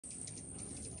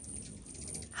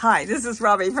Hi, this is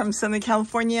Robbie from Southern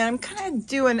California. I'm kind of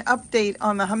doing an update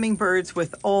on the hummingbirds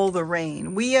with all the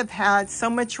rain. We have had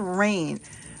so much rain,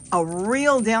 a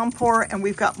real downpour, and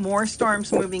we've got more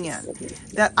storms moving in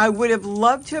that I would have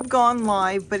loved to have gone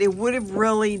live, but it would have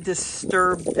really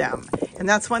disturbed them. And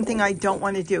that's one thing I don't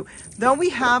want to do. Though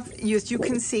we have, as you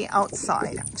can see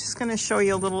outside, I'm just going to show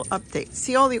you a little update.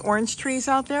 See all the orange trees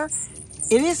out there?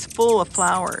 It is full of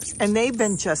flowers, and they've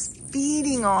been just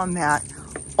feeding on that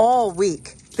all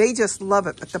week. They just love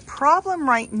it. But the problem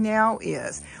right now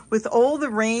is with all the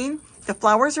rain, the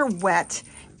flowers are wet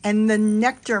and the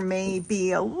nectar may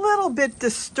be a little bit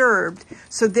disturbed.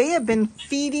 So they have been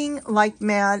feeding like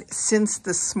mad since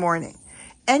this morning.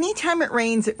 Anytime it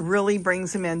rains, it really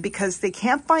brings them in because they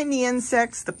can't find the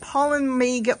insects. The pollen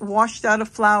may get washed out of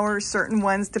flowers, certain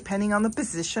ones, depending on the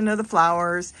position of the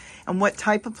flowers and what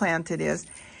type of plant it is.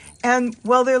 And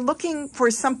well, they're looking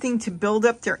for something to build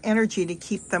up their energy to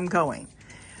keep them going.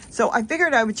 So I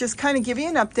figured I would just kind of give you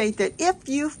an update that if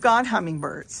you've got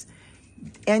hummingbirds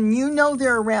and you know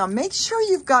they're around, make sure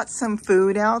you've got some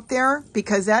food out there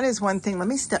because that is one thing. Let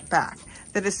me step back.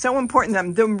 That is so important to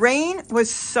them. The rain was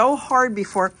so hard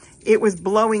before it was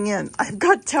blowing in. I've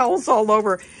got towels all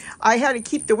over. I had to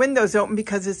keep the windows open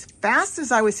because as fast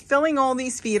as I was filling all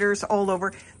these feeders all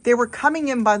over, they were coming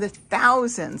in by the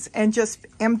thousands and just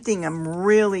emptying them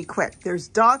really quick. There's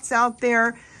dots out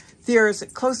there. There's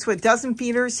close to a dozen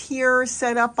feeders here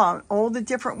set up on all the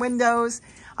different windows.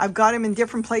 I've got them in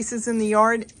different places in the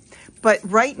yard. But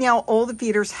right now, all the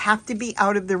feeders have to be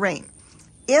out of the rain.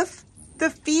 If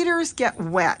the feeders get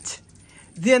wet,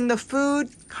 then the food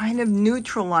kind of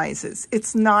neutralizes.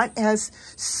 It's not as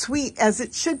sweet as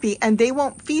it should be, and they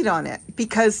won't feed on it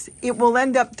because it will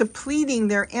end up depleting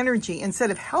their energy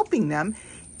instead of helping them.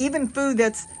 Even food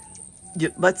that's,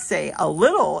 let's say a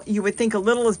little, you would think a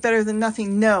little is better than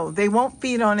nothing. No, they won't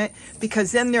feed on it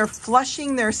because then they're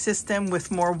flushing their system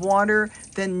with more water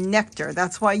than nectar.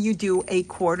 That's why you do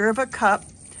 1/4 cup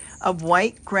of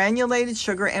white granulated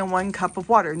sugar and 1 cup of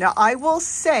water. Now, I will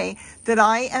say that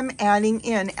I am adding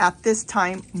in at this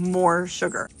time more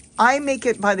sugar. I make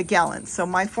it by the gallon, so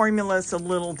my formula is a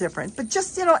little different. But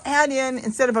just, add in,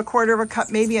 instead of 1/4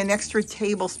 cup, maybe an extra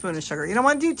tablespoon of sugar. You don't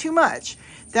want to do too much.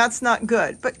 That's not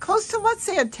good. But close to, let's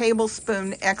say, a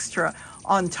tablespoon extra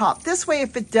on top. This way,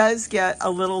 if it does get a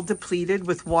little depleted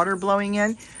with water blowing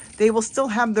in, they will still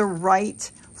have the right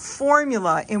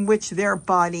formula in which their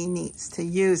body needs to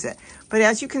use it. But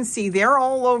as you can see, they're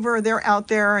all over, they're out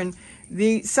there, and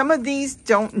some of these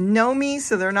don't know me,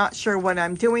 so they're not sure what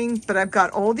I'm doing, but I've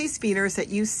got all these feeders that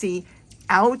you see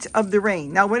out of the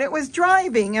rain. Now, when it was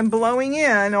driving and blowing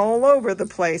in all over the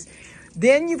place,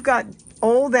 then you've got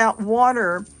all that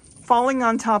water falling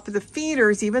on top of the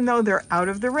feeders, even though they're out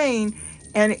of the rain,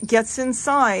 and it gets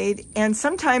inside, and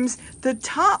sometimes the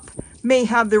top may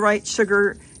have the right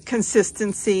sugar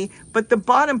consistency, but the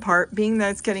bottom part, being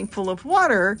that it's getting full of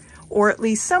water, or at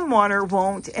least some water,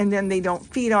 won't, and then they don't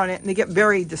feed on it and they get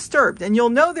very disturbed. And you'll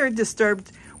know they're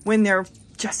disturbed when they're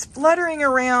just fluttering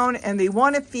around and they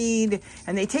want to feed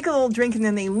and they take a little drink and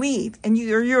then they leave. And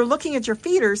you're looking at your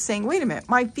feeders saying, wait a minute,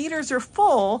 my feeders are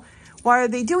full. Why are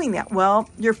they doing that? Well,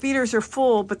 your feeders are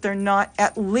full, but they're not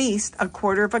at least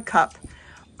 1/4 cup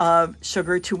of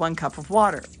sugar to 1 cup of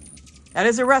water. That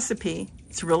is a recipe.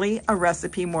 It's really a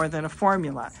recipe more than a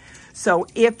formula. So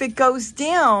if it goes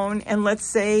down and let's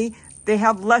say they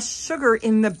have less sugar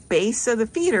in the base of the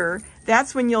feeder,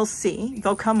 that's when you'll see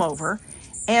they'll come over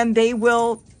and they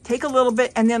will take a little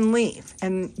bit and then leave.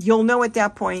 And you'll know at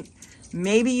that point,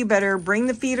 maybe you better bring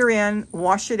the feeder in,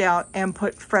 wash it out, and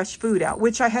put fresh food out,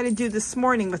 which I had to do this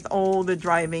morning with all the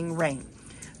driving rain.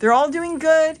 They're all doing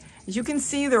good. As you can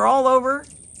see, they're all over.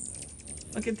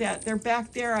 Look at that. They're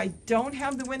back there. I don't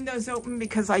have the windows open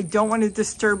because I don't want to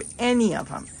disturb any of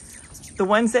them. The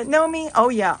ones that know me, oh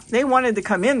yeah, they wanted to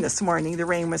come in this morning. The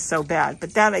rain was so bad,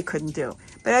 but that I couldn't do.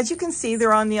 But as you can see,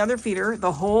 they're on the other feeder.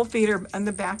 The whole feeder on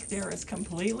the back there is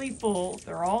completely full.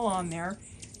 They're all on there.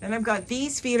 Then I've got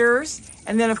these feeders.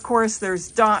 And then of course there's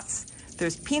dots.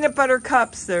 There's peanut butter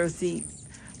cups. There's the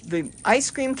ice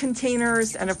cream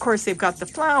containers. And of course they've got the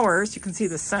flowers. You can see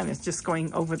the sun is just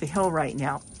going over the hill right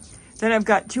now. Then I've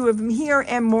got 2 of them here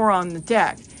and more on the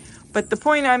deck. But the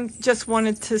point I just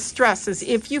wanted to stress is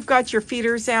if you've got your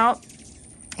feeders out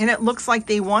and it looks like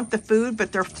they want the food,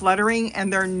 but they're fluttering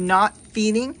and they're not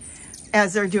feeding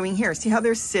as they're doing here. See how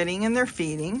they're sitting and they're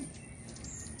feeding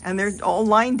and they're all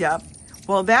lined up.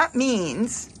 Well, that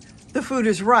means the food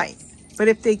is right. But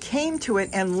if they came to it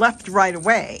and left right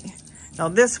away, now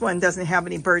this one doesn't have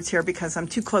any birds here because I'm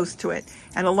too close to it.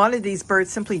 And a lot of these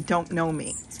birds simply don't know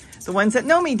me. The ones that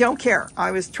know me don't care.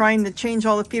 I was trying to change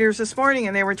all the feeders this morning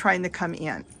and they were trying to come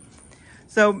in.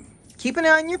 So keep an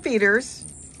eye on your feeders.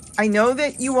 I know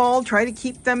that you all try to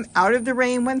keep them out of the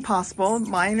rain when possible.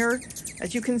 Mine are,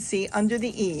 as you can see, under the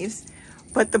eaves.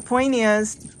 But the point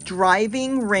is,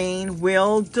 driving rain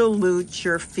will dilute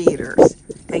your feeders,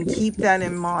 and keep that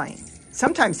in mind.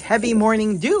 Sometimes heavy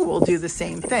morning dew will do the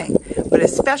same thing, but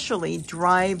especially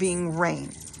driving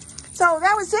rain. So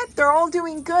that was it. They're all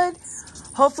doing good.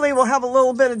 Hopefully we'll have a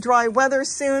little bit of dry weather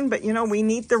soon, but you know, we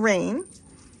need the rain.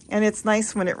 And it's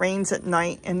nice when it rains at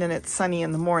night and then it's sunny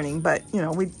in the morning. But, you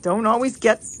know, we don't always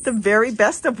get the very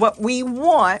best of what we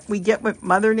want. We get what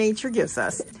Mother Nature gives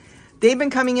us. They've been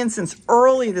coming in since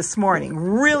early this morning,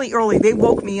 really early. They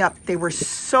woke me up. They were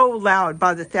so loud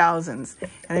by the thousands.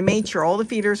 And I made sure all the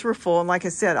feeders were full. And like I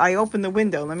said, I opened the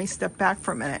window. Let me step back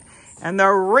for a minute. And the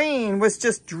rain was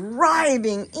just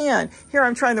driving in. Here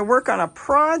I'm trying to work on a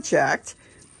project.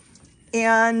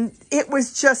 And it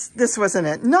was just, this wasn't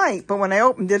at night, but when I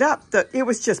opened it up, it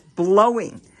was just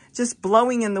blowing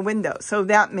in the window. So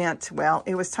that meant, well,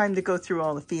 it was time to go through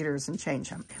all the feeders and change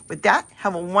them. With that,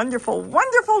 have a wonderful,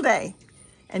 wonderful day.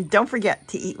 And don't forget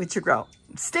to eat what you grow.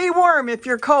 Stay warm if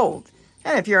you're cold.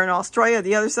 And if you're in Australia,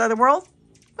 the other side of the world,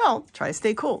 well, try to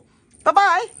stay cool.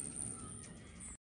 Bye-bye.